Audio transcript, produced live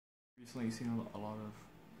Recently, you've seen a lot of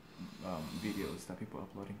videos that people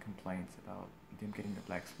uploading complaints about them getting the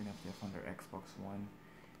black screen of death on their Xbox One,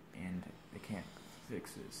 and they can't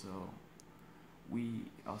fix it. So we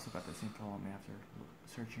also got the same problem after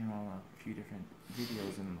searching around a few different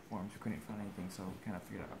videos in the forums. We couldn't find anything, so we kind of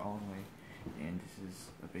figured out our own way. And this is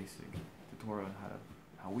a basic tutorial on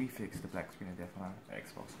how we fix the black screen of death on our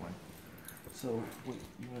Xbox One. So what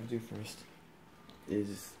you want to do first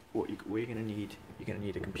is what you're gonna need. You're gonna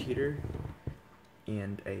need a computer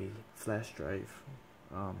and a flash drive.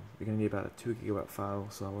 You're gonna need about a 2 GB file,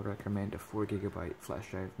 so I would recommend a 4 GB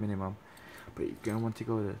flash drive minimum. But you're gonna want to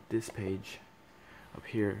go to this page up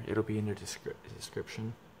here. It'll be in the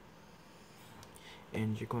description,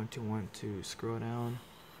 and you're going to want to scroll down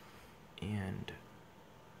and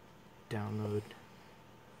download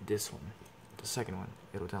this one, the second one.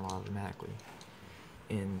 It'll download automatically.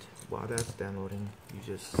 And while that's downloading, you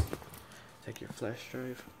just take your flash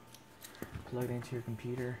drive, plug it into your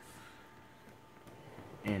computer,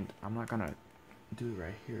 and I'm not gonna do it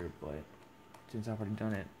right here, but since I've already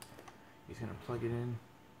done it, you're just gonna plug it in.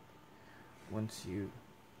 Once your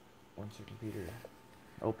computer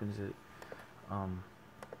opens it,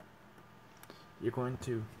 you're going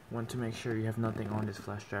to want to make sure you have nothing on this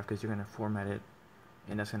flash drive, because you're gonna format it,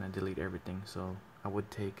 and that's gonna delete everything. So I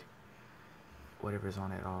would take whatever's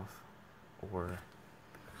on it off, or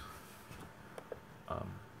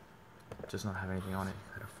just not have anything on it.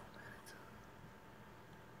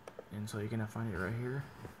 And so you're gonna find it right here.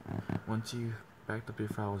 Once you backed up your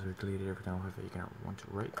files or deleted everything off of it, you're gonna want to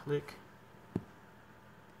right click,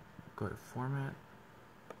 go to format,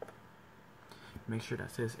 make sure that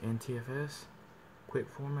says NTFS, quick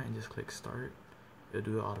format, and just click start. It'll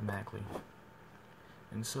do it automatically.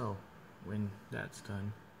 And so when that's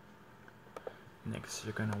done, next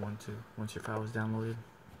you're gonna want to, once your file is downloaded,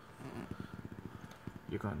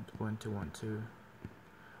 you're going to want to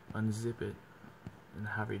unzip it. And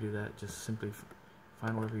however you do that, just simply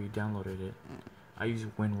find wherever you downloaded it. I use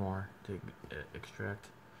WinRAR to extract.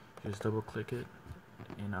 Just double click it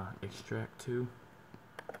and extract to,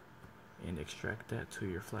 and extract that to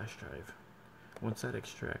your flash drive. Once that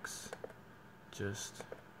extracts, just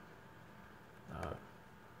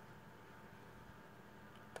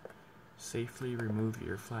safely remove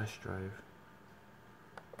your flash drive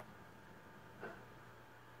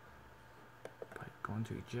by going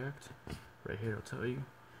to eject. Right here it'll tell you,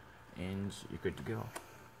 and you're good to go.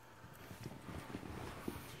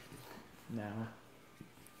 Now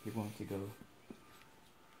you're going to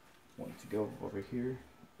go over here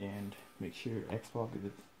and make sure your Xbox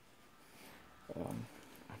is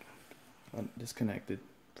disconnected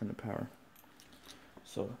from the power.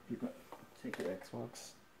 So you're going to take your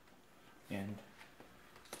Xbox and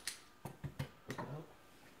hook it up.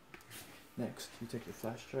 Next, you take your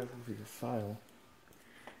flash drive over your file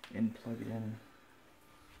and plug it in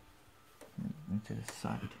into the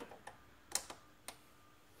side.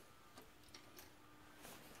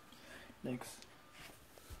 Next,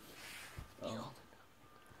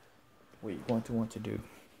 what you're going to want to do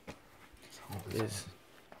is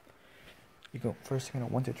you're going to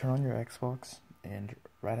want to turn on your Xbox, and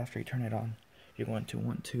right after you turn it on, you're going to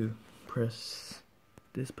want to press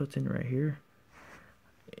this button right here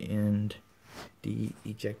and the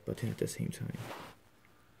eject button at the same time.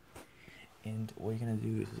 And what you're gonna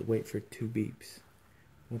do is wait for 2 beeps.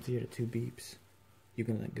 Once you hear the 2 beeps, you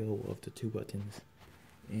can let go of the 2 buttons,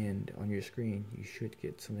 and on your screen you should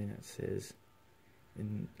get something that says,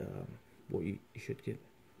 and you should get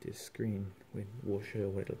this screen when we'll show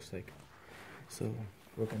what it looks like. So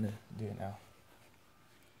we're gonna do it now.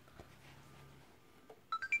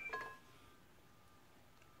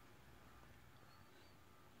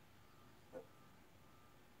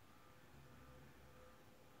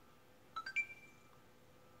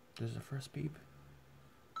 There's the first beep.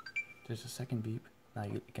 There's the second beep. Now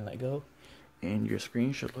you can let go, and your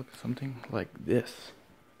screen should look something like this.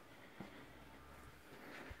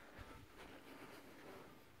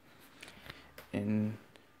 And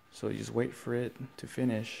so you just wait for it to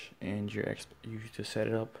finish, and you just set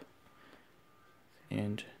it up,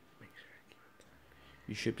 and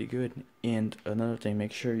you should be good. And another thing,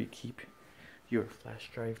 make sure you keep your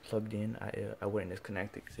flash drive plugged in. I wouldn't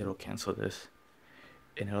disconnect it because it'll cancel this.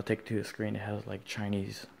 And it'll take you to a screen that has like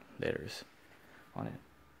Chinese letters on it.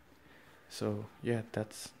 So yeah,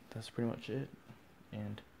 that's pretty much it.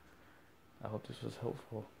 And I hope this was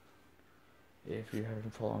helpful. If you're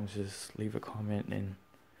having problems, just leave a comment and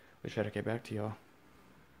we'll try to get back to y'all.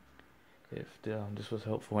 If this was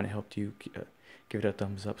helpful and it helped you, give it a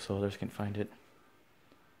thumbs up so others can find it.